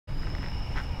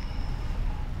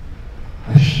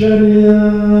أشهد أن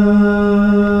لا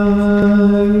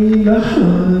إله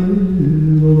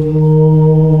إلا الله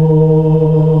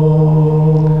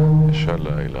أشهد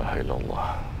لا إله إلا الله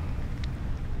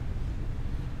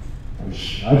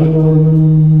أشهد أن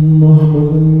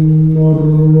محمدًا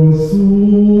رسول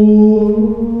الله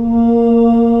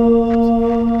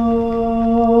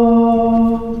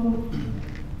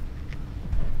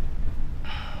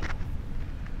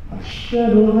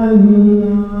أشهد أن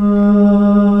محمدًا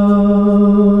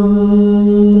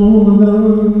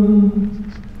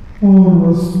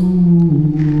رسول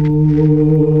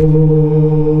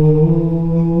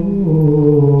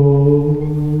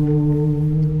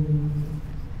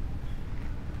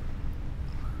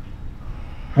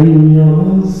حي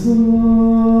على الصلاة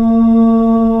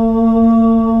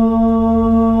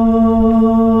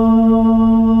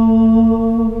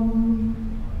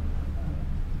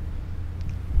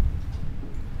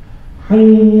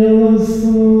حي على الصلاة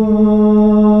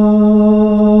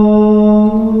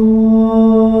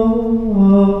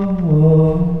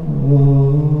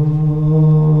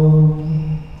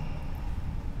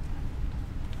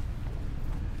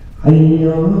حي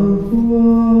على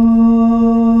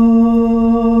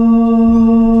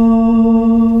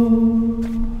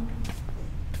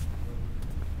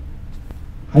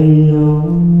حي على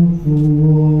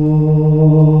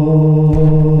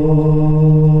الله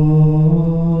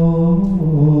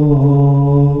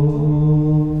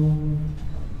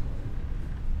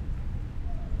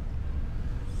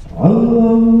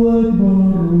أكبر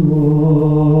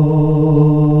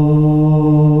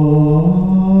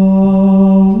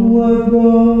الله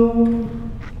أكبر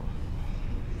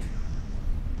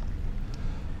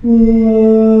لا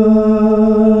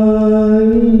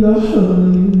إله إلا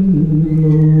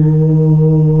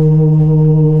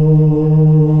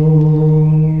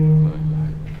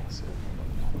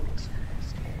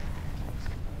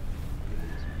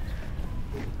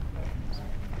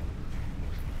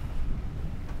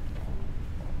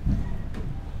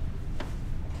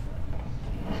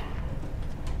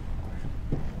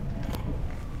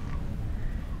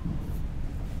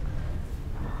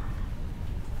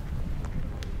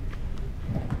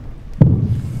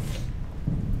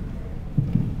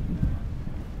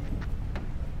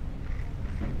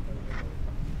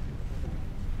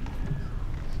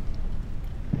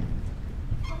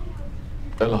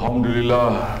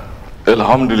Alhamdulillah,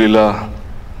 Alhamdulillah,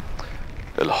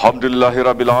 Alhamdulillahi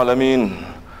Rabbil Alameen,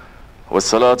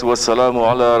 wassalatu wassalamu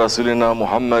ala Rasulina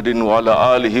Muhammadin wa ala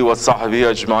alihi wa sahbihi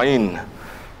ajma'in.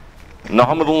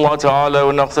 Nahmadullah ta'ala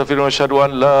wa naqtafir wa nashhadu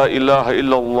an la ilaha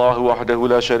illallah wahdahu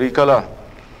la sharika lah.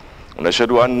 Wa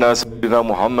nashhadu anna sayyidina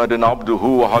Muhammadan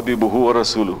abduhu wa habibuhu wa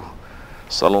rasuluhu.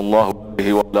 Sallallahu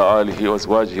alaihi wa ala alihi wa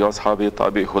azwajihi wa ashabihi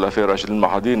tabi'i khulafai rashidin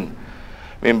mahadin.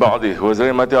 من بعده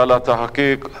وزيمتي على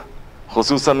تحقيق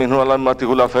خصوصا منه على أمته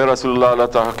خلفاء رسول الله على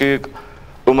تحقيق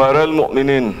أمراء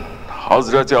المؤمنين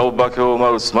حضرة أبو بكر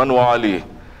وعمر عثمان وعلي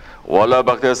وعلى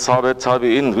بقية الصحابة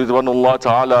التابعين رضوان الله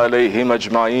تعالى عليهم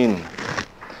أجمعين.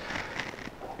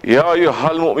 يا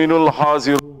أيها المؤمنون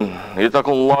الحاضرون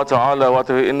اتقوا الله تعالى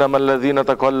واتقوا إنما الذين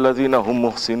اتقوا الذين هم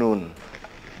محسنون.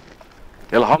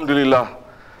 الحمد لله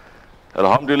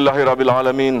الحمد لله رب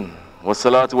العالمين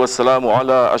والصلاة والسلام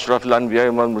على أشرف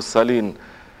الأنبياء والمرسلين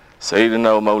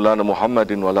سيدنا ومولانا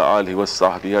محمد وعلى آله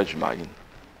وصحبه أجمعين.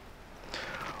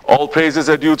 All praises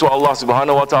are due to Allah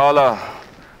subhanahu wa ta'ala,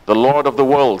 the Lord of the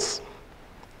worlds.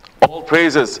 All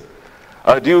praises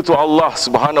are due to Allah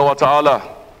subhanahu wa ta'ala,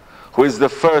 who is the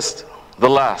first, the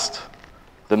last,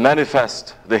 the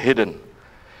manifest, the hidden.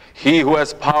 He who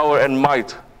has power and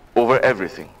might over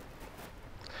everything.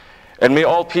 And may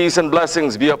all peace and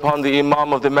blessings be upon the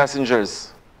Imam of the messengers,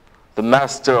 the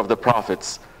master of the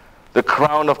prophets, the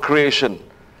crown of creation,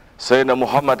 Sayyidina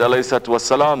Muhammad alayhi salatu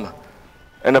wasalam,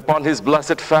 and upon his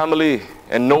blessed family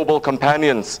and noble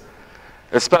companions,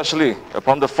 especially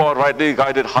upon the four rightly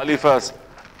guided Khalifahs,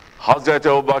 Hazrat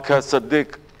Abu Bakr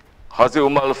Siddiq, Hazrat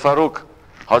Umar al-Faruq,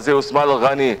 Hazrat Usman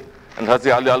al-Ghani, and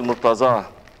Hazrat Ali al-Murtaza,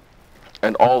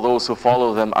 and all those who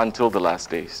follow them until the last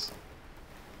days.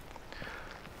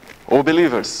 O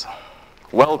believers,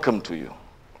 welcome to you.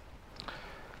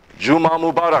 Jummah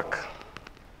Mubarak.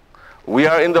 We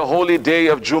are in the holy day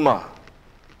of Jummah,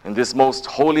 in this most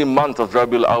holy month of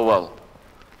Rabiul Awwal,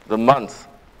 the month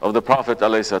of the Prophet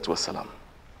ﷺ.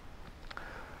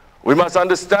 We must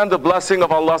understand the blessing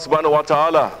of Allah subhanahu wa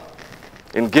ta'ala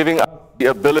in giving us the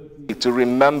ability to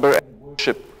remember and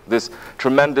worship this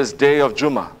tremendous day of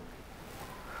Jummah.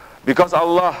 Because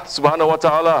Allah subhanahu wa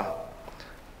ta'ala,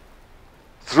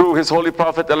 through his holy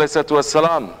Prophet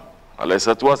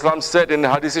ﷺ said in the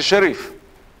Hadith Sharif,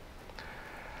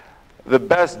 The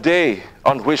best day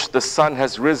on which the sun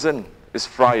has risen is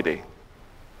Friday.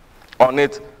 On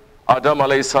it, Adam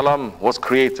alayhi salam was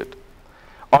created.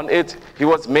 On it, he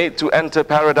was made to enter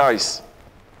paradise.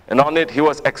 And on it, he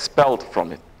was expelled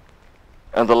from it.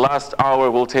 And the last hour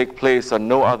will take place on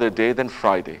no other day than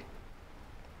Friday.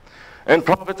 And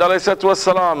Prophet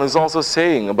ﷺ is also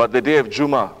saying about the day of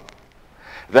Jummah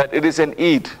that it is an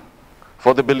Eid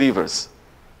for the believers.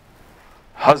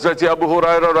 Hazrat Abu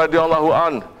Hurairah radiallahu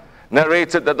anh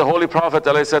narrated that the Holy Prophet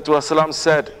ﷺ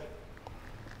said,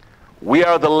 "We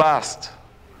are the last,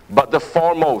 but the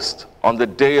foremost on the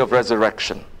day of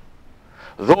resurrection.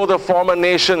 Though the former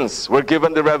nations were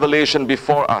given the revelation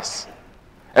before us,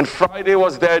 and Friday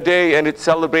was their day and its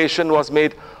celebration was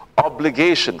made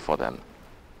obligation for them,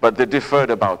 but they differed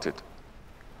about it.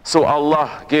 So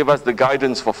Allah gave us the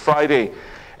guidance for Friday,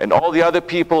 and all the other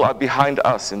people are behind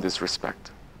us in this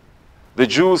respect. The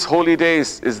Jews' holy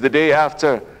days is the day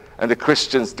after, and the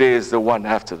Christians' day is the one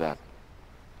after that."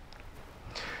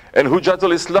 And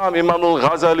Hujjatul Islam Imam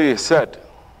al-Ghazali said,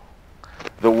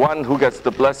 "The one who gets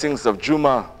the blessings of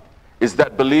Jummah is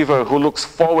that believer who looks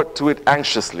forward to it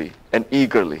anxiously and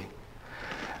eagerly.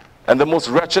 And the most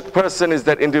wretched person is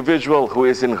that individual who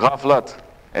is in ghaflat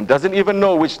and doesn't even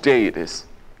know which day it is."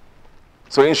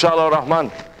 So inshallah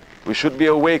Rahman, we should be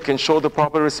awake and show the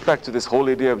proper respect to this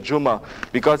holy day of Jummah,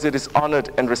 because it is honored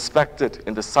and respected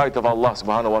in the sight of Allah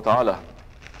subhanahu wa ta'ala.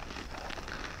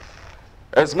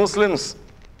 As Muslims,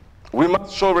 we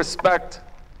must show respect,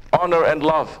 honor and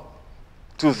love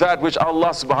to that which Allah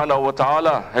subhanahu wa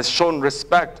ta'ala has shown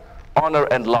respect, honor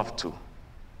and love to.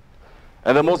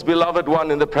 And the most beloved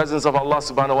one in the presence of Allah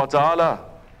subhanahu wa ta'ala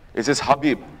is his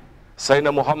Habib,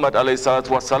 Sayyidina Muhammad alayhi salatu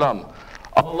wasalam.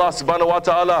 Allah subhanahu wa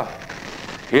ta'ala,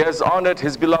 He has honored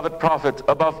His beloved Prophet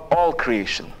above all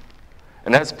creation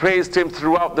and has praised him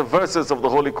throughout the verses of the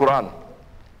Holy Quran.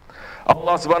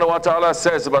 Allah subhanahu wa ta'ala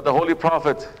says about the Holy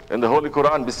Prophet in the Holy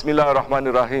Quran, Bismillahir,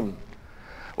 Rahmaanir,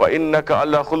 وَإِنَّكَ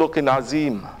عَلَى خُلُقٍ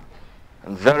عَظِيمٍ.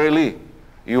 And verily,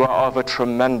 you are of a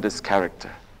tremendous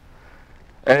character.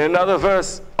 And in another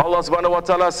verse, Allah subhanahu wa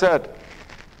ta'ala said,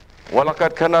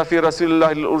 وَلَقَدْ كَانَ فِي رَسُولِ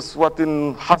اللَّهِ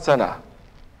الْأُسْوَةٍ حَسَنَةٍ.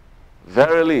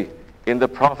 Verily, in the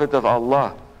Prophet of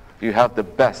Allah, you have the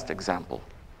best example.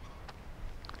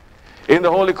 In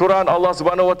the Holy Quran, Allah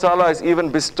subhanahu wa ta'ala is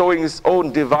even bestowing His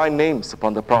own divine names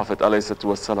upon the Prophet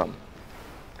ﷺ,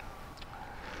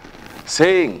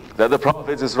 saying that the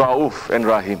Prophet is Ra'uf and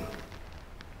Raheem.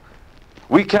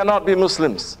 We cannot be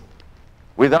Muslims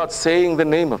without saying the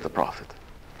name of the Prophet.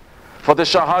 For the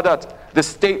shahadat, the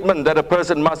statement that a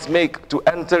person must make to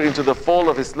enter into the fold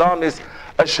of Islam is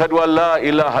Ashhadu an la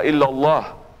ilaha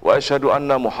illallah wa ashhadu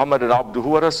anna Muhammadan abduhu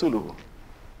wa rasuluhu.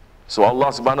 So Allah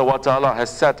subhanahu wa ta'ala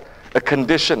has set a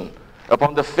condition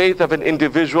upon the faith of an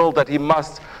individual that he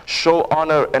must show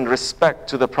honor and respect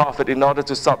to the Prophet in order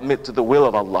to submit to the will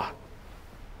of Allah.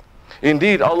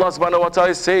 Indeed, Allah subhanahu wa ta'ala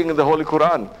is saying in the Holy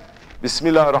Quran,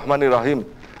 Bismillahir, Rahmaanir,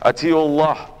 Ati'u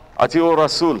Allah, Ati'u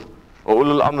Rasul, wa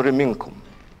ulul amri minkum.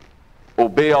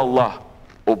 Obey Allah,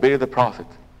 obey the Prophet,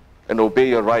 and obey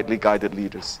your rightly guided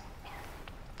leaders.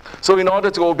 So in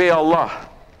order to obey Allah,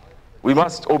 we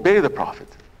must obey the Prophet.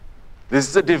 This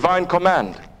is a divine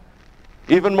command.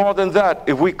 Even more than that,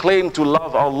 if we claim to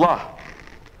love Allah,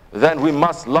 then we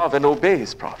must love and obey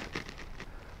His Prophet.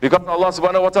 Because Allah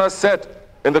subhanahu wa ta'ala said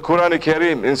in the Quran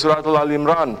Kareem, in Surah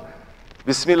Al-Imran,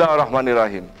 Bismillahir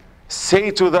Rahmaanir,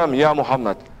 say to them, Ya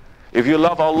Muhammad, if you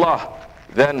love Allah,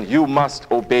 then you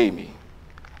must obey me.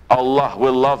 Allah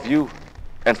will love you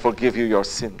and forgive you your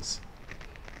sins.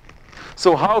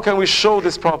 So how can we show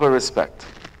this proper respect,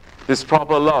 this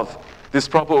proper love, this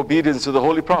proper obedience to the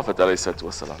Holy Prophet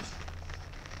ﷺ?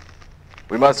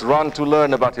 We must run to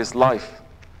learn about his life,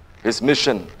 his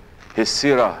mission, his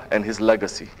seerah, and his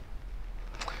legacy.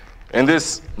 In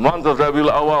this month of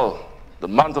Rabiul Awal, the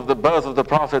month of the birth of the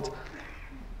Prophet,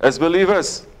 as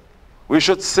believers, we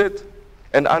should sit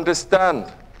and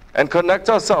understand and connect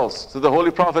ourselves to the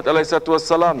Holy Prophet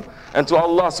ﷺ and to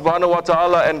Allah subhanahu wa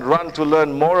ta'ala, and run to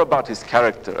learn more about his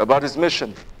character, about his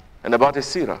mission, and about his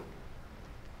seerah.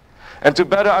 And to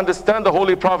better understand the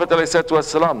Holy Prophet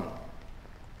ﷺ,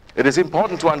 it is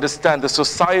important to understand the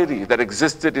society that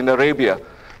existed in Arabia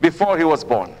before he was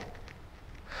born.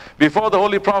 Before the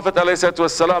Holy Prophet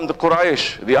ﷺ, the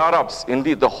Quraysh, the Arabs,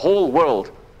 indeed the whole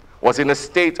world was in a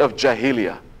state of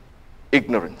jahiliyyah,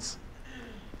 ignorance.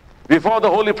 Before the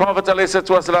Holy Prophet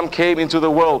ﷺ came into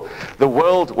the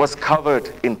world was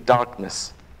covered in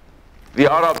darkness.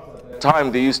 The Arab at the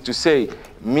time, they used to say,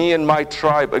 me and my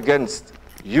tribe against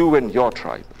you and your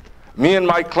tribe. Me and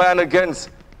my clan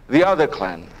against the other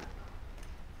clan.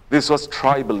 This was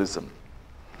tribalism.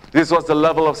 This was the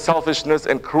level of selfishness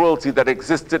and cruelty that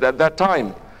existed at that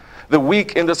time. The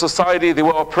weak in the society, they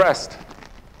were oppressed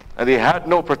and they had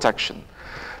no protection.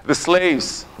 The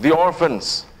slaves, the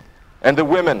orphans, and the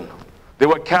women, they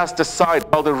were cast aside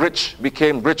while the rich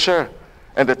became richer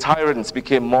and the tyrants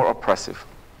became more oppressive.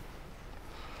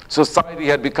 Society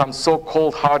had become so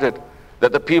cold-hearted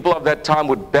that the people of that time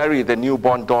would bury their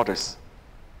newborn daughters.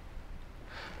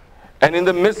 And in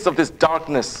the midst of this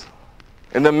darkness,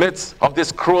 in the midst of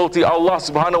this cruelty, Allah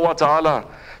subhanahu wa ta'ala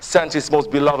sent His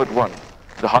most beloved one,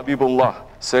 the Habibullah,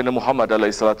 Sayyidina Muhammad alayhi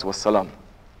salatu wasalam.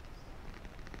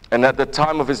 And at the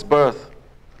time of his birth,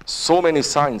 so many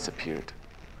signs appeared,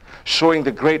 showing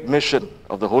the great mission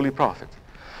of the Holy Prophet.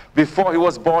 Before he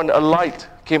was born, a light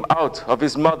came out of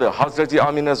his mother, Hazrati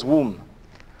Amina's womb,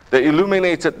 that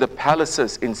illuminated the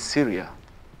palaces in Syria.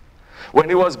 When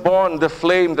he was born, the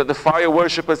flame that the fire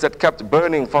worshippers had kept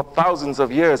burning for thousands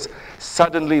of years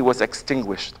suddenly was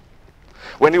extinguished.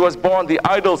 When he was born, the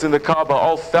idols in the Kaaba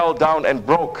all fell down and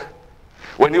broke.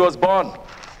 When he was born,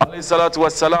 alayhi salatu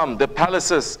wasalam, the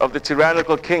palaces of the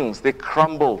tyrannical kings, they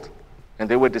crumbled and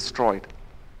they were destroyed.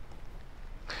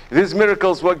 These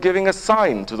miracles were giving a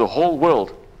sign to the whole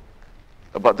world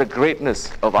about the greatness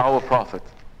of our Prophet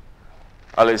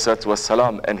alayhi salatu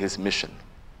wasalam and his mission.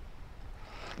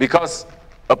 Because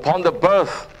upon the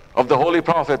birth of the Holy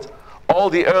Prophet, all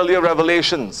the earlier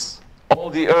revelations, all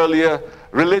the earlier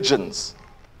religions,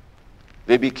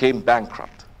 they became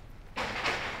bankrupt.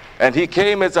 And he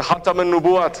came as a Khatam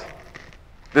al-Nubuwat,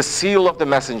 the seal of the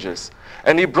messengers.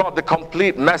 And he brought the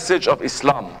complete message of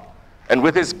Islam. And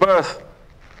with his birth,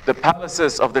 the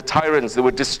palaces of the tyrants, they were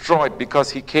destroyed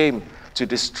because he came to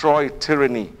destroy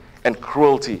tyranny and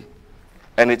cruelty,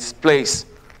 and its place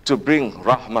to bring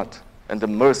rahmat and the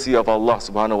mercy of Allah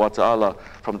subhanahu wa ta'ala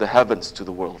from the heavens to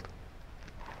the world.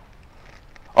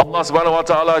 Allah subhanahu wa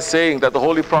ta'ala is saying that the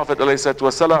Holy Prophet alayhi salatu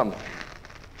wasalam,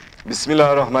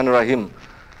 Bismillahir, Rahmaanir,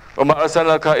 وَمَا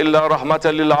أَرْسَلْنَاكَ إِلَّا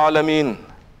رَحْمَةً لِلْعَالَمِينَ.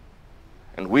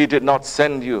 And we did not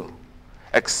send you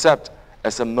except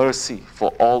as a mercy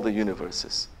for all the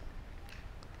universes.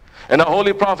 And our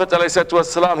Holy Prophet alayhi salatu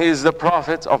wasalam, he is the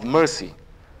Prophet of mercy.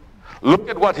 Look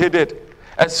at what he did.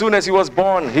 As soon as he was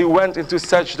born, he went into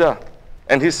sajda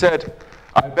and he said,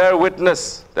 I bear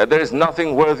witness that there is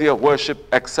nothing worthy of worship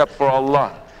except for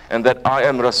Allah, and that I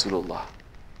am Rasulullah.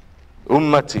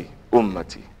 Ummati,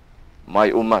 ummati. My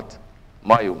ummat,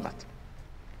 my ummat.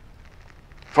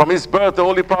 From his birth, the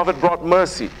Holy Prophet brought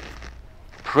mercy,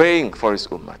 praying for his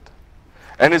ummat.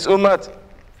 And his ummat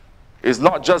is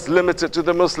not just limited to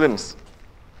the Muslims.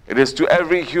 It is to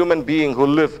every human being who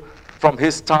lived from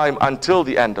his time until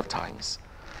the end of times.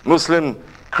 Muslim,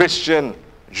 Christian,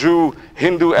 Jew,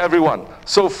 Hindu, everyone.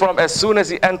 So from as soon as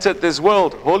he entered this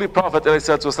world, Holy Prophet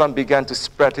ﷺ began to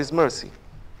spread his mercy.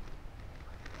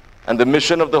 And the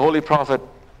mission of the Holy Prophet,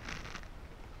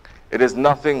 it is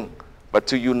nothing but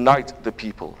to unite the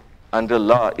people under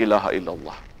La ilaha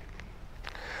illallah.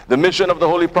 The mission of the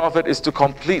Holy Prophet is to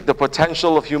complete the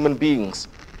potential of human beings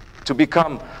to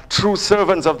become true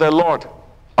servants of their Lord,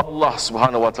 Allah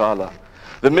subhanahu wa ta'ala.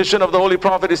 The mission of the Holy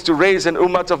Prophet is to raise an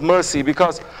ummah of mercy,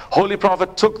 because Holy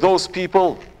Prophet took those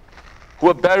people who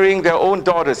were burying their own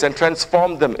daughters and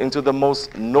transformed them into the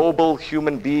most noble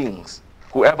human beings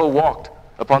who ever walked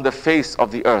upon the face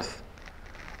of the earth,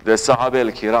 the Sahaba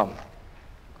al-Kiram.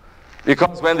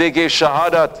 Because when they gave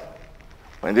shahadat,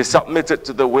 when they submitted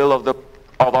to the will of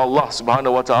Allah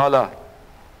subhanahu wa ta'ala,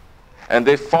 and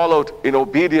they followed in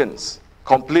obedience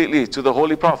completely to the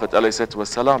Holy Prophet alayhi salatu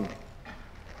wasalam,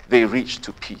 they reach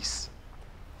to peace.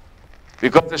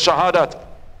 Because the shahadat,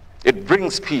 it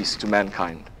brings peace to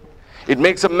mankind. It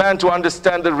makes a man to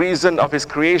understand the reason of his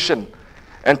creation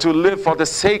and to live for the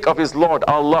sake of his Lord,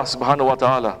 Allah subhanahu wa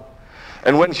ta'ala.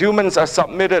 And when humans are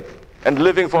submitted and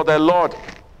living for their Lord,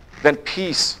 then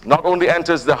peace not only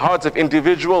enters the hearts of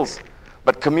individuals,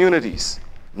 but communities,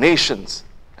 nations,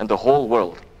 and the whole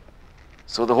world.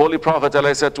 So the Holy Prophet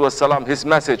ﷺ, his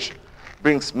message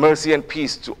brings mercy and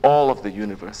peace to all of the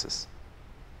universes.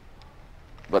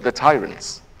 But the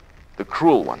tyrants, the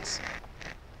cruel ones,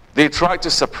 they try to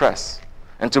suppress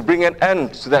and to bring an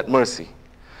end to that mercy.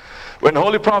 When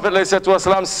Holy Prophet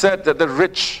ﷺ said that the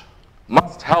rich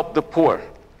must help the poor,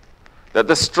 that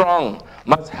the strong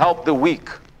must help the weak,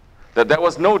 that there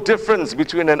was no difference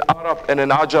between an Arab and an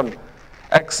Ajam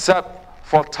except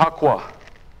for taqwa,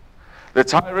 the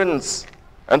tyrants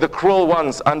and the cruel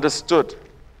ones understood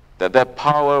that their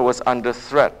power was under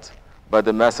threat by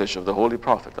the message of the Holy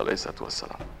Prophet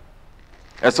ﷺ.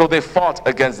 And so they fought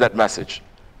against that message.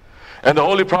 And the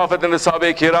Holy Prophet and the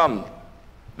Sahaba Kiram,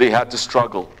 they had to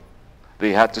struggle,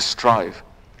 they had to strive,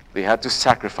 they had to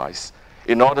sacrifice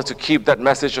in order to keep that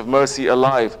message of mercy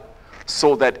alive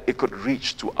so that it could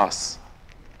reach to us.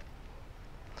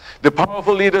 The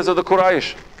powerful leaders of the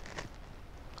Quraysh,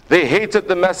 they hated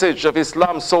the message of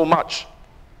Islam so much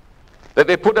that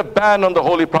they put a ban on the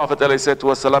Holy Prophet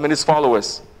ﷺ and his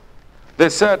followers. They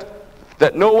said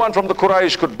that no one from the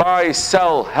Quraysh could buy,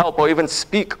 sell, help, or even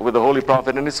speak with the Holy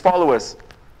Prophet and his followers.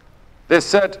 They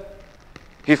said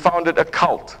he founded a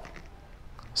cult.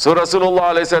 So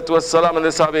Rasulullah ﷺ and the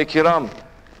Sahaba Kiram,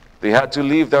 they had to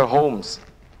leave their homes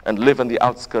and live on the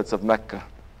outskirts of Mecca.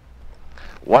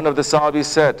 One of the Sahabis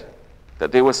said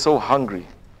that they were so hungry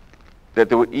that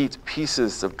they would eat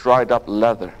pieces of dried up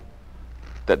leather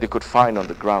that they could find on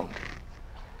the ground.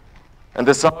 And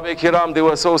the Sahaba Kiram,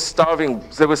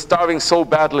 they were starving so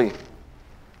badly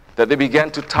that they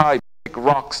began to tie big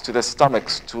rocks to their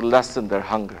stomachs to lessen their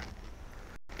hunger.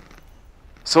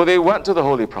 So they went to the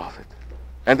Holy Prophet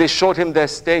and they showed him their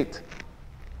state,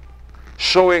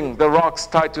 showing the rocks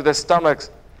tied to their stomachs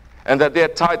and that they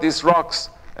had tied these rocks.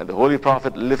 And the Holy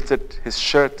Prophet lifted his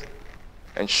shirt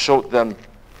and showed them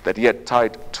that he had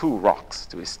tied 2 rocks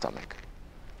to his stomach.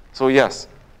 So yes,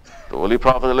 the Holy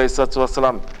Prophet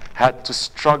ﷺ had to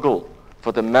struggle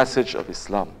for the message of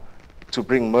Islam to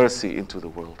bring mercy into the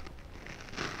world.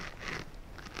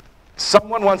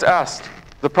 Someone once asked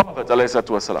the Prophet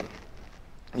ﷺ,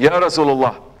 Ya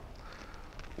Rasulullah,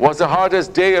 was the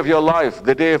hardest day of your life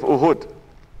the day of Uhud,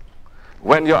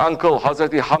 when your uncle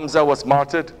Hazrat Hamza was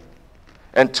martyred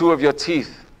and 2 of your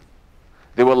teeth,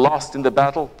 they were lost in the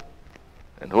battle?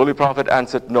 And the Holy Prophet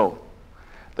answered, no.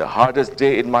 The hardest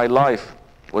day in my life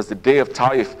was the day of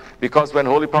Taif, because when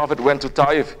Holy Prophet went to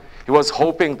Taif, he was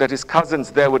hoping that his cousins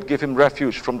there would give him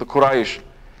refuge from the Quraysh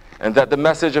and that the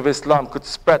message of Islam could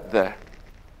spread there.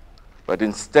 But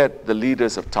instead, the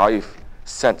leaders of Taif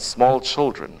sent small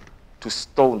children to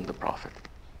stone the Prophet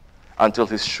until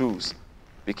his shoes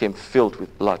became filled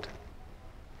with blood.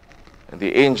 And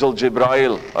the angel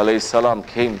Jibreel alayhi salam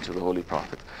came to the Holy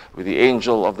Prophet with the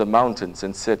angel of the mountains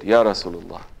and said, Ya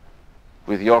Rasulullah,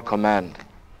 with your command,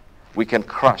 we can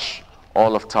crush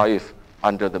all of Taif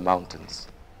under the mountains.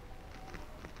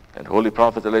 And Holy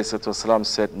Prophet ﷺ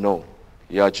said, no,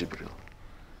 Ya Jibreel.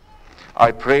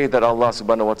 I pray that Allah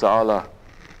subhanahu wa ta'ala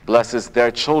blesses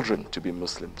their children to be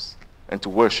Muslims and to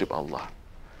worship Allah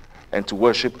and to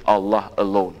worship Allah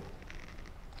alone.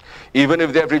 Even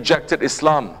if they have rejected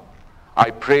Islam,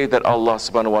 I pray that Allah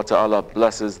subhanahu wa ta'ala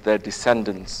blesses their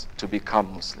descendants to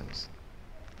become Muslims.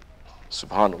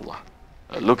 Subhanallah.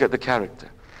 Look at the character,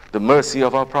 the mercy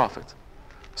of our Prophet.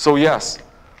 So yes,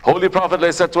 Holy Prophet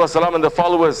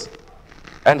ﷺ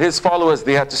and his followers,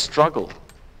 they had to struggle.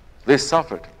 They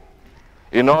suffered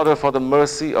in order for the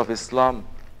mercy of Islam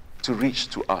to reach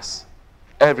to us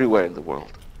everywhere in the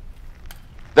world.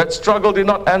 That struggle did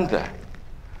not end there.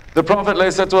 The Prophet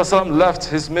ﷺ left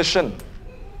his mission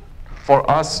for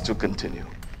us to continue.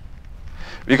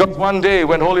 Because one day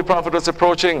when Holy Prophet was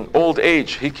approaching old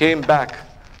age, he came back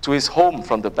to his home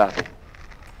from the battle.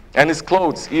 And his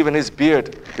clothes, even his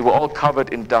beard, they were all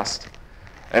covered in dust.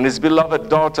 And his beloved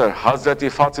daughter,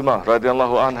 Hazrati Fatima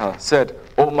radiallahu anha, said,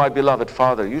 "Oh my beloved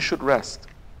father, you should rest."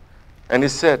 And he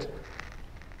said,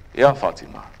 "Ya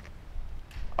Fatima,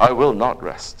 I will not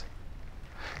rest.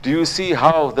 Do you see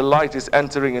how the light is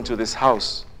entering into this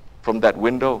house from that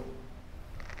window?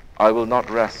 I will not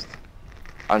rest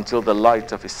until the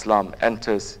light of Islam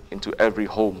enters into every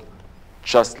home,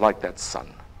 just like that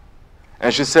sun."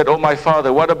 And she said, "Oh my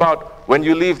father, what about when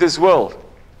you leave this world?"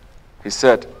 He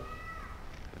said,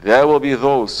 "There will be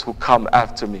those who come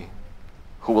after me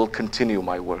who will continue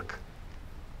my work."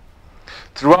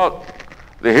 Throughout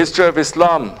the history of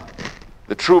Islam,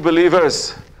 the true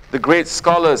believers, the great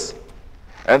scholars,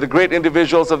 and the great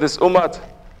individuals of this ummah,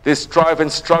 they strive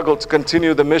and struggle to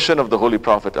continue the mission of the Holy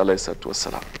Prophet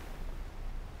ﷺ.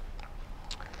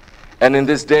 And in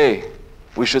this day,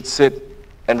 we should sit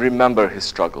and remember his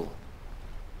struggle.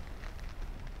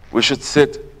 We should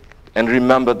sit and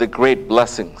remember the great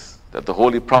blessings that the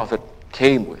Holy Prophet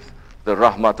came with, the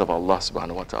rahmat of Allah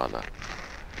subhanahu wa ta'ala.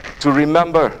 To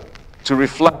remember, to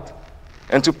reflect,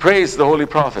 and to praise the Holy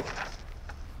Prophet.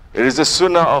 It is the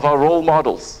sunnah of our role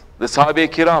models, the Sahaba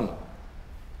Kiram.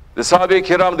 The Sahaba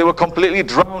Kiram, they were completely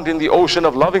drowned in the ocean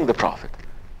of loving the Prophet.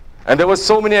 And there were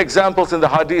so many examples in the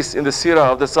hadith, in the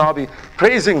seerah of the Sahabi,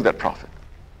 praising that Prophet.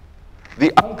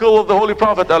 The uncle of the Holy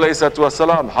Prophet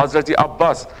ﷺ, Hazrati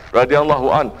Abbas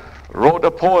radiallahu an, wrote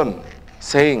a poem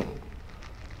saying,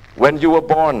 "When you were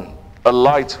born, a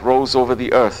light rose over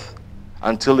the earth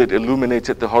until it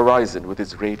illuminated the horizon with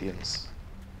its radiance.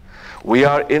 We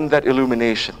are in that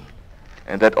illumination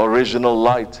and that original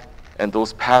light and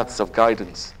those paths of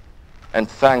guidance. and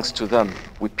thanks to them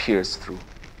we pierce through.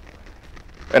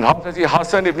 And Hazrat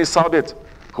Hassan ibn Sabit,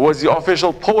 who was the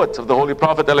official poet of the Holy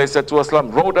Prophet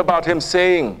ﷺ, wrote about him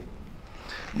saying,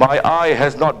 "My eye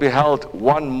has not beheld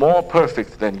one more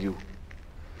perfect than you,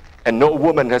 and no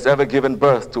woman has ever given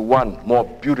birth to one more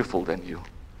beautiful than you.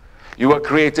 You were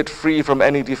created free from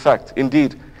any defect.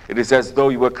 Indeed, it is as though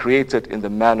you were created in the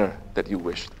manner that you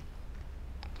wished."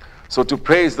 So to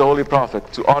praise the Holy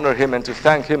Prophet, to honor him and to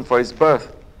thank him for his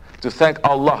birth, to thank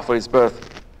Allah for his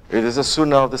birth, it is a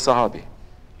sunnah of the Sahabi.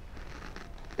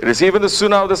 It is even the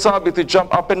sunnah of the Sahabi to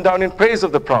jump up and down in praise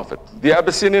of the Prophet. The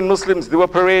Abyssinian Muslims, they were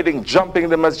parading, jumping in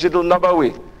the Masjid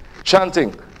al-Nabawi,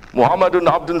 chanting, "Muhammadun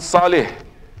Abdun Salih."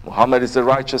 Muhammad is the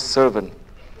righteous servant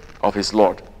of his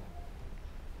Lord.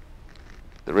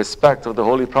 The respect of the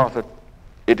Holy Prophet,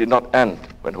 it did not end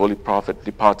when Holy Prophet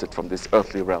departed from this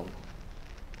earthly realm.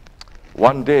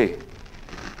 One day,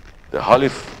 the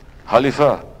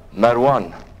Khalifah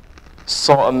Marwan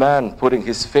saw a man putting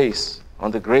his face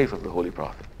on the grave of the Holy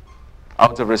Prophet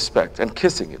out of respect and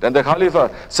kissing it. And the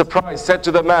Khalifah, surprised, said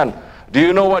to the man, "Do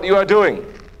you know what you are doing?"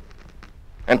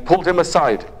 And pulled him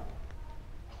aside.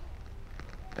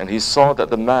 And he saw that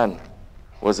the man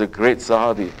was a great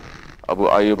Sahabi, Abu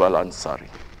Ayyub al-Ansari.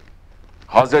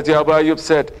 Hazrat Abu Ayyub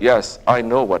said, "Yes, I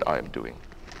know what I am doing.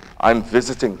 I'm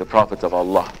visiting the Prophet of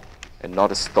Allah and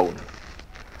not a stone."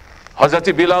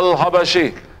 Hazrat Bilal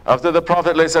al-Habashi, after the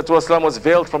Prophet ﷺ was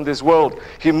veiled from this world,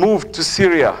 he moved to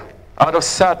Syria out of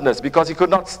sadness because he could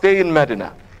not stay in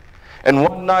Medina. And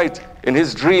one night in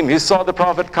his dream, he saw the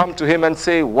Prophet come to him and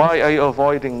say, "Why are you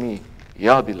avoiding me,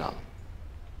 Ya Bilal?"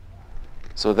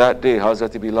 So that day,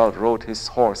 Hazrat Bilal rode his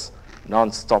horse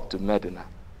non-stop to Medina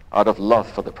out of love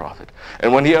for the Prophet.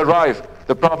 And when he arrived,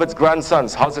 the Prophet's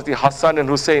grandsons, Hazrat Hassan and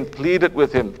Hussein, pleaded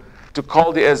with him to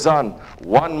call the azan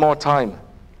one more time.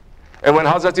 And when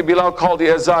Hazrat Bilal called the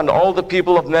azan, all the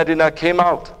people of Medina came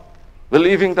out,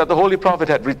 believing that the Holy Prophet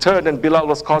had returned and Bilal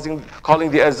was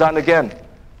calling the azan again.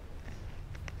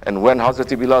 And when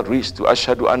Hazrat Bilal reached to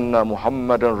Ashhadu Anna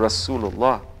Muhammadan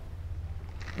Rasulullah,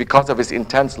 because of his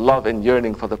intense love and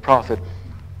yearning for the Prophet,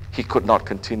 he could not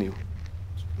continue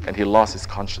and he lost his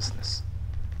consciousness.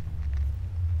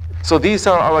 So these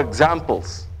are our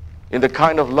examples in the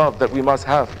kind of love that we must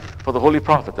have for the Holy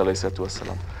Prophet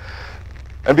ﷺ.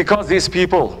 And because these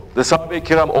people, the Sahaba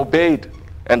Kiram, obeyed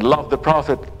and loved the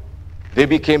Prophet, they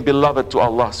became beloved to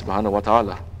Allah subhanahu wa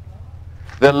ta'ala.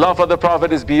 Their love for the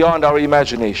Prophet is beyond our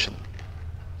imagination.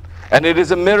 And it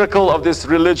is a miracle of this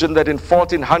religion that in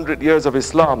 1400 years of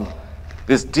Islam,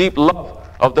 this deep love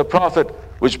of the Prophet,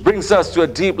 which brings us to a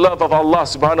deep love of Allah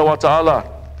subhanahu wa ta'ala,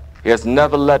 He has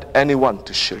never led anyone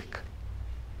to shirk.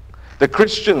 The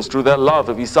Christians, through their love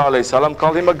of Isa alayhi salam,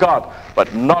 call him a God.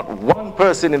 But not one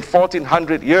person in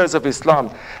 1400 years of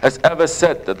Islam has ever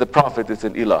said that the Prophet is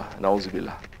an ilah. Na'udzu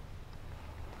billah.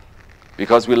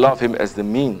 Because we love him as the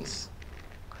means,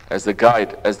 as the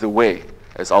guide, as the way.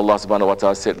 As Allah subhanahu wa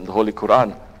ta'ala said in the Holy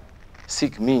Quran,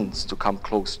 "Seek means to come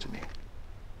close to me."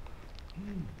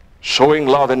 Showing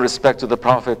love and respect to the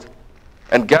Prophet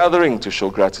and gathering to show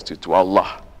gratitude to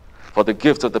Allah for the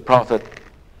gift of the Prophet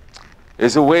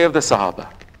is a way of the Sahaba.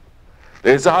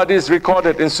 There is a hadith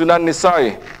recorded in Sunan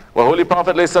Nisa'i where Holy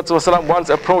Prophet ﷺ once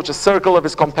approached a circle of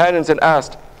his companions and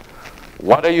asked,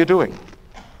 "What are you doing?"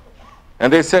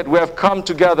 And they said, "We have come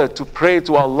together to pray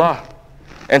to Allah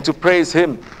and to praise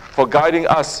Him for guiding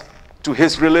us to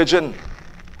His religion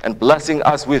and blessing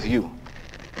us with you."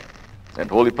 And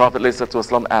Holy Prophet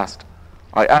ﷺ asked,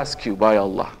 "I ask you by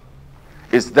Allah,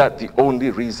 is that the only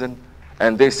reason?"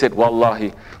 And they said,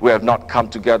 "Wallahi, we have not come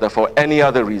together for any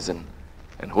other reason."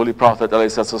 And Holy Prophet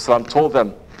ﷺ told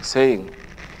them, saying,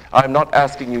 "I am not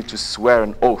asking you to swear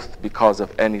an oath because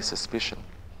of any suspicion,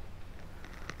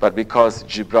 but because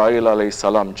Jibreel alayhi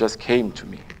salam just came to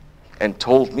me and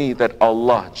told me that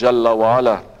Allah Jalla wa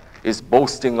Ala is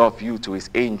boasting of you to His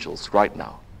angels right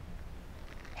now."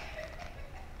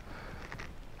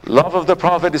 Love of the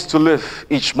Prophet is to live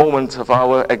each moment of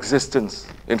our existence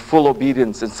in full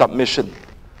obedience and submission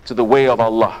to the way of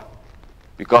Allah,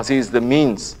 because He is the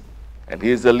means and He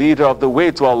is the leader of the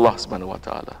way to Allah subhanahu wa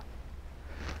ta'ala.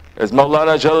 As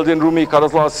Maulana Jalaluddin Rumi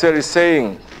Qadasallah is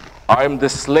saying, "I am the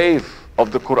slave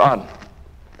of the Quran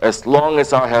as long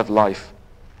as I have life,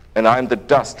 and I am the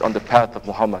dust on the path of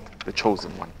Muhammad, the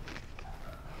chosen one."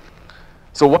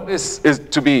 So what is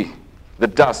to be the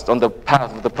dust on the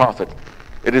path of the Prophet?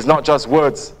 It is not just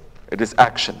words, it is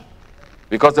action.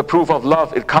 Because the proof of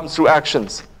love, it comes through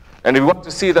actions. And if we want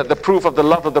to see that the proof of the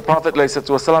love of the Prophet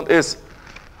ﷺ is,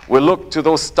 we look to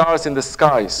those stars in the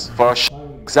skies for our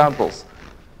examples,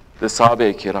 the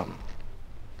Sahaba Kiram.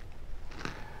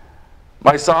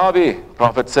 My Sahabi,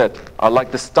 Prophet said, are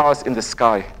like the stars in the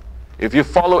sky. If you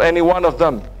follow any one of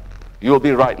them, you will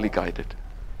be rightly guided.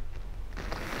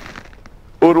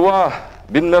 Urwa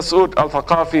bin Mas'ud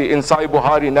al-Thaqafi in Sahih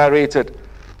Bukhari narrated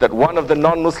that one of the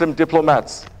non-Muslim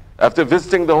diplomats, after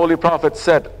visiting the Holy Prophet,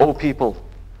 said, "O people,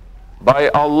 by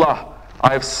Allah,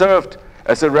 I have served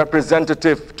as a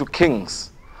representative to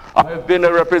kings. I have been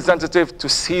a representative to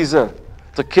Caesar,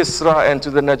 to Kisra, and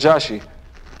to the Najashi.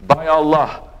 By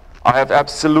Allah, I have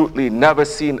absolutely never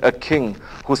seen a king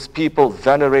whose people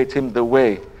venerate him the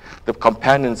way the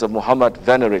companions of Muhammad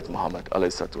venerate Muhammad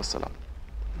alayhi salatu wasalam.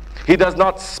 He does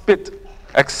not spit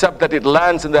except that it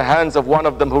lands in the hands of one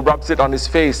of them who rubs it on his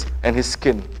face and his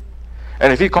skin.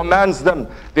 And if he commands them,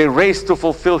 they race to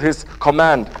fulfill his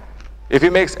command. If he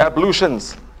makes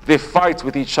ablutions, they fight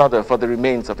with each other for the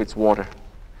remains of its water.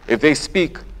 If they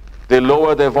speak, they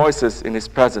lower their voices in his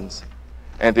presence,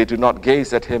 and they do not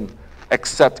gaze at him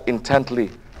except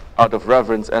intently out of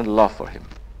reverence and love for him."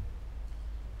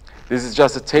 This is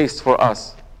just a taste for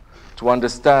us to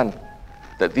understand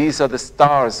that these are the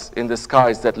stars in the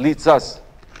skies that leads us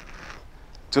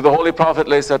to the Holy Prophet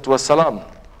ﷺ,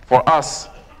 for us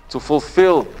to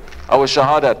fulfill our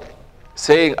shahadat,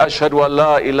 saying, "Ashhadu an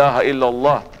la ilaha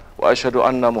illallah wa ashhadu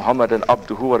anna Muhammadan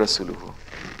abduhu wa rasuluhu."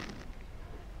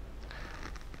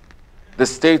 The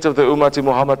state of the Ummati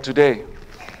Muhammad today,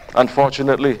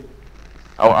 unfortunately,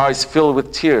 our eyes fill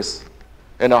with tears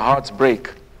and our hearts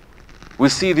break. We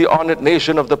see the honored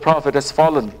nation of the Prophet has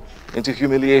fallen into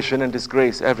humiliation and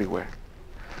disgrace everywhere.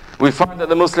 We find that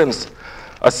the Muslims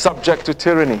are subject to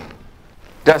tyranny,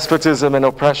 despotism, and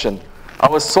oppression.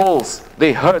 Our souls,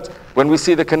 they hurt when we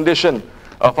see the condition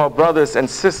of our brothers and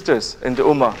sisters in the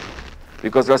Ummah.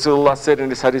 Because Rasulullah said in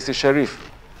this Hadith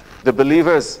Sharif, the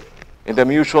believers in their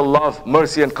mutual love,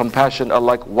 mercy, and compassion are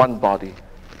like one body.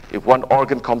 If one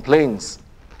organ complains,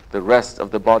 the rest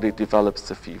of the body develops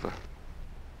a fever.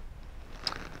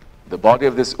 The body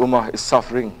of this Ummah is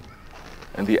suffering,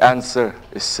 and the answer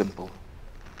is simple.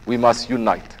 We must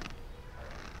unite.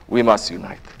 We must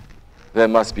unite. There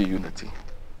must be unity.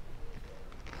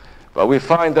 But we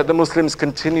find that the Muslims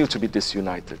continue to be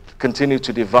disunited, continue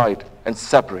to divide and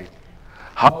separate.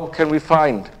 How can we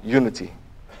find unity?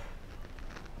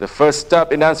 The first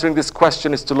step in answering this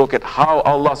question is to look at how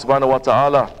Allah subhanahu wa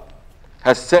ta'ala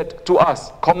has said to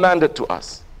us, commanded to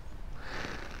us,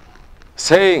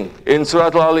 saying in Surah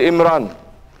Al-Imran,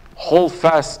 "Hold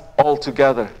fast all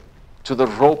together to the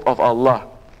rope of Allah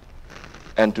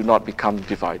and do not become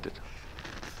divided."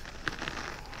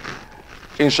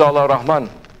 Inshallah Rahman,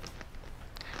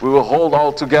 we will hold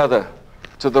all together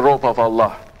to the rope of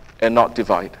Allah and not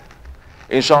divide.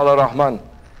 Inshallah Rahman,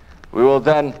 we will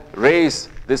then raise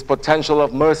this potential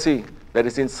of mercy that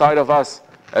is inside of us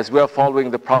as we are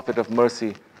following the Prophet of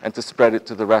mercy, and to spread it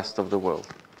to the rest of the world.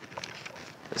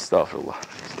 Astaghfirullah,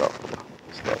 astaghfirullah,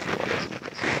 astaghfirullah.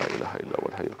 La ilaha illa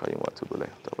huwal hayyul qayyum wa atubu ilayh.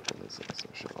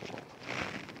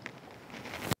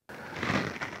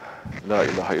 لا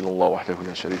إله إلا الله وحده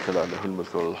لا شريك له له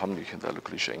الملك وله الحمد يحيي على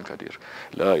كل شيء قدير.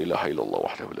 لا إله إلا الله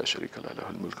وحده لا شريك له له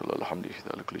الملك وله الحمد يحيي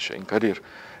على كل شيء قدير.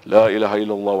 لا إله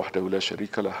إلا الله وحده لا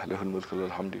شريك له له الملك وله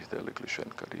الحمد يحيي على كل شيء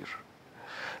قدير.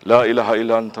 لا إله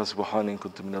إلا أنت سبحانك إن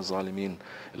كنت من الظالمين.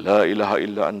 لا إله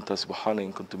إلا أنت سبحانك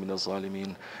إن كنت من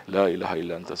الظالمين. لا إله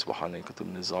إلا أنت سبحانك إن كنت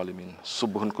من الظالمين.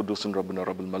 سبح قدوس ربنا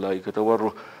رب الملائكة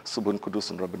والروح. سبح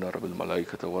قدوس ربنا رب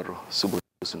الملائكة والروح. سبح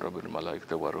قدوس رب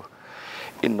الملائكة والروح.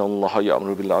 إن الله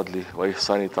يأمر بالعدل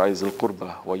وإحسان وإيتاء ذي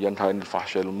القربى وينهى عن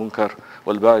الفحشاء والمنكر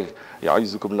والبغي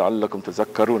يعظكم لعلكم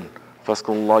تذكرون.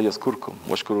 فاذكروا الله يذكركم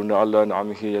واشكروا على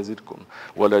نعمه يزدكم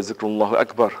ولذكر الله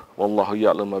أكبر والله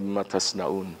يعلم بما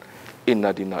تصنعون.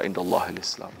 إن ديننا عند الله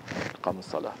الإسلام. قام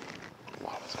الصلاة.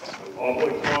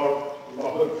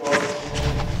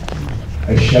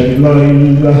 أشهد أن لا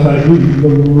إله إلا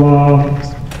الله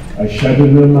أشهد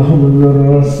أن محمدا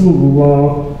رسول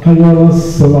الله حي على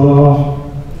الصلاة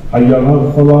حي على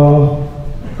الفلاح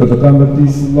قد قامت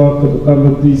الصلاة قد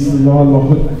قامت الصلاة الله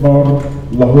أكبر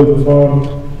الله أكبر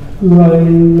لا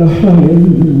إله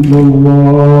إلا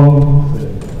الله.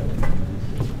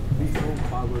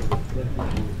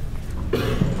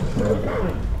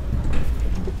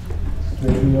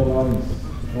 Straighten your lines,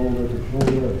 shoulder to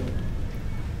shoulder.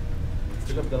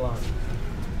 Pick up the line.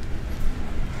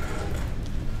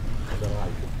 The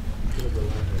line. Pick up the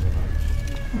line of the line.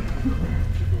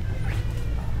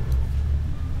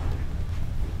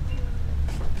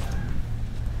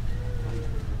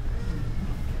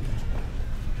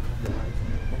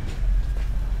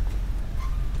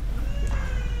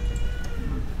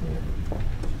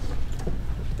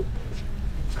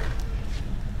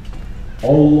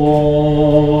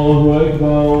 Allahu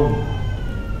Akbar.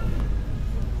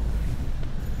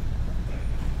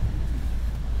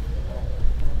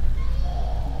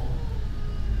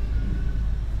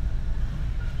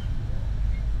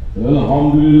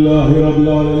 Alhamdulillahi Rabbil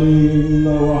Alameen,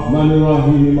 Rahmaanir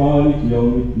Raheem, Malik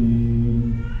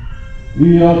Yawmiddin.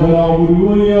 Iyyaka na'budu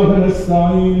wa iyyaka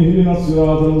nasta'in, ihdinas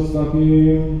siratal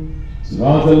mustaqim.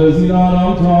 Siratal ladzina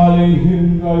an'amta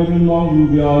 'alayhim, ghayril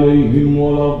maghdubi 'alayhim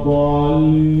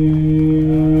waladdallin.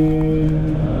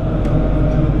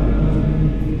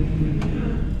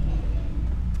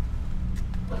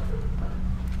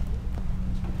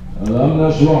 ألم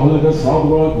نشرح لك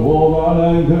صدرك ووضعنا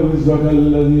عنك وزرك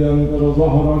الذي أنقض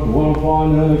ظهرك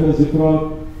ورفعنا لك ذكرك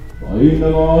فإن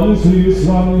مع العسر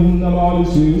يسرا إن مع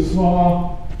العسر يسرا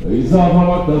فإذا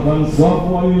فرغت فانصب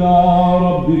وإلى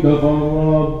ربك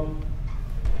فارغب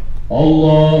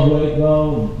الله أكبر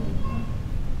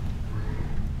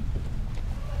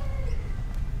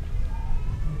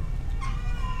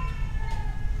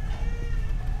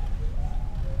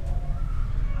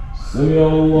سمع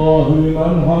الله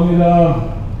لمن حمده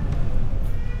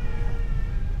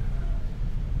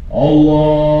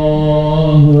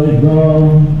الله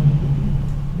أكبر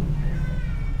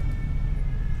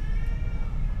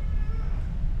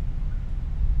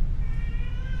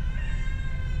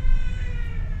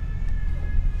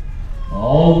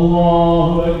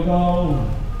الله أكبر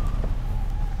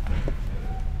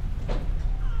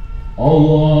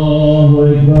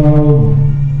الله أكبر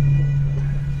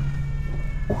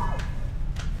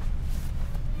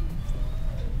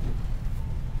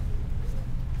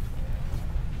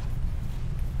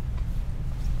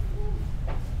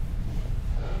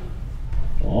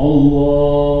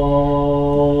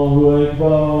الله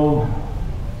أكبر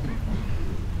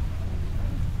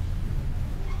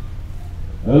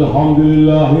الحمد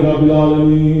لله رب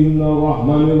العالمين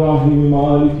الرحمن الرحيم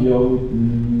مالك يوم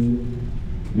الدين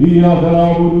إياك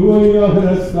نعبد وإياك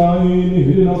نستعين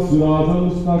اهدنا الصراط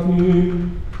المستقيم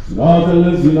صراط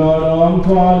الذين أنعمت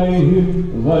عليهم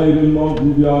غير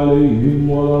المغضوب عليهم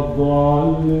ولا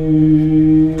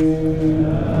الضالين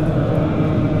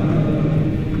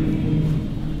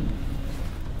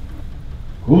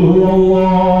قل هو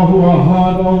الله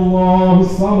أحد الله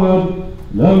الصمد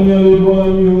لم يلد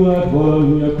ولم يولد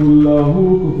ولم يكن له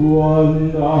كفوا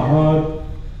أحد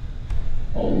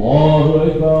الله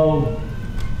أكبر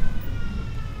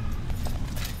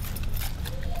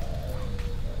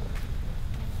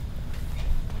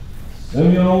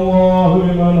سمع الله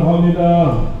لمن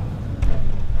حمده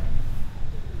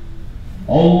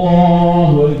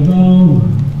الله أكبر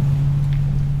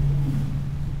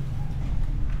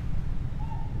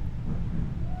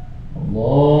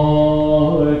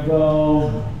الله أكبر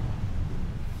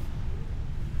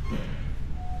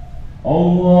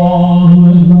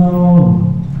الله أكبر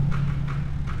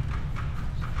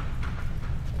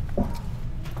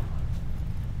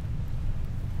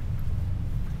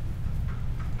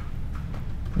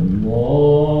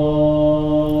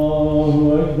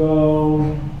الله أكبر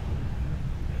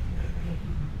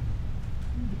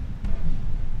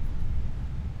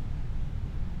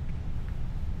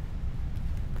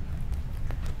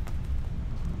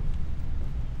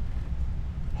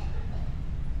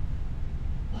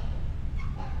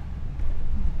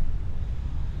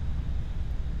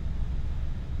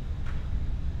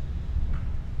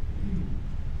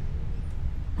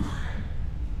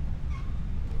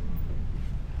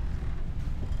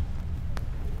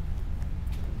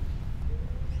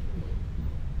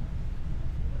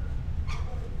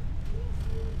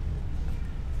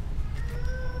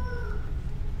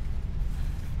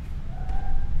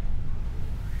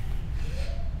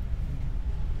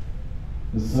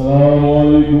السلام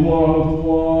عليكم ورحمة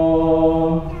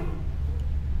الله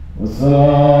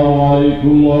السلام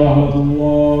عليكم ورحمة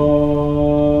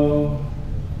الله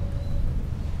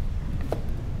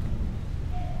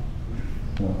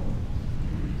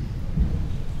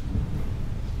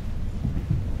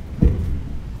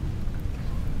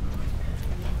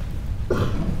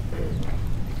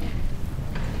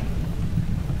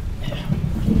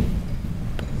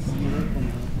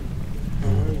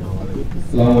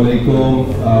Assalamu alaikum.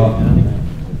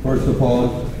 First of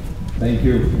all, thank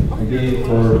you again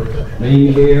for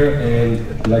being here and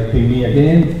electing me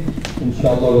again.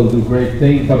 Inshallah, we'll do great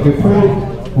things. But before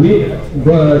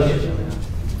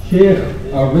Shaykh,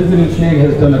 our resident Shaykh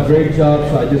has done a great job,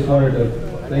 so I just wanted to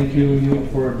thank you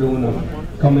for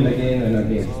coming again and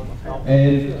again.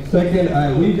 And second,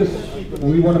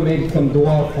 we want to make some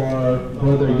dua for our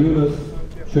brother Yunus,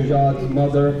 Shujat's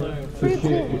mother. So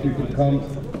Shaykh, if you could come.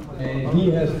 And he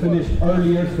has finished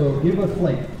earlier, so give us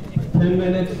like 10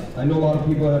 minutes. I know a lot of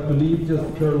people have to leave, there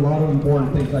are a lot of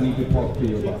important things I need to talk to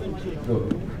you about. Go.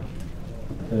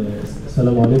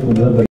 Assalamu alaikum.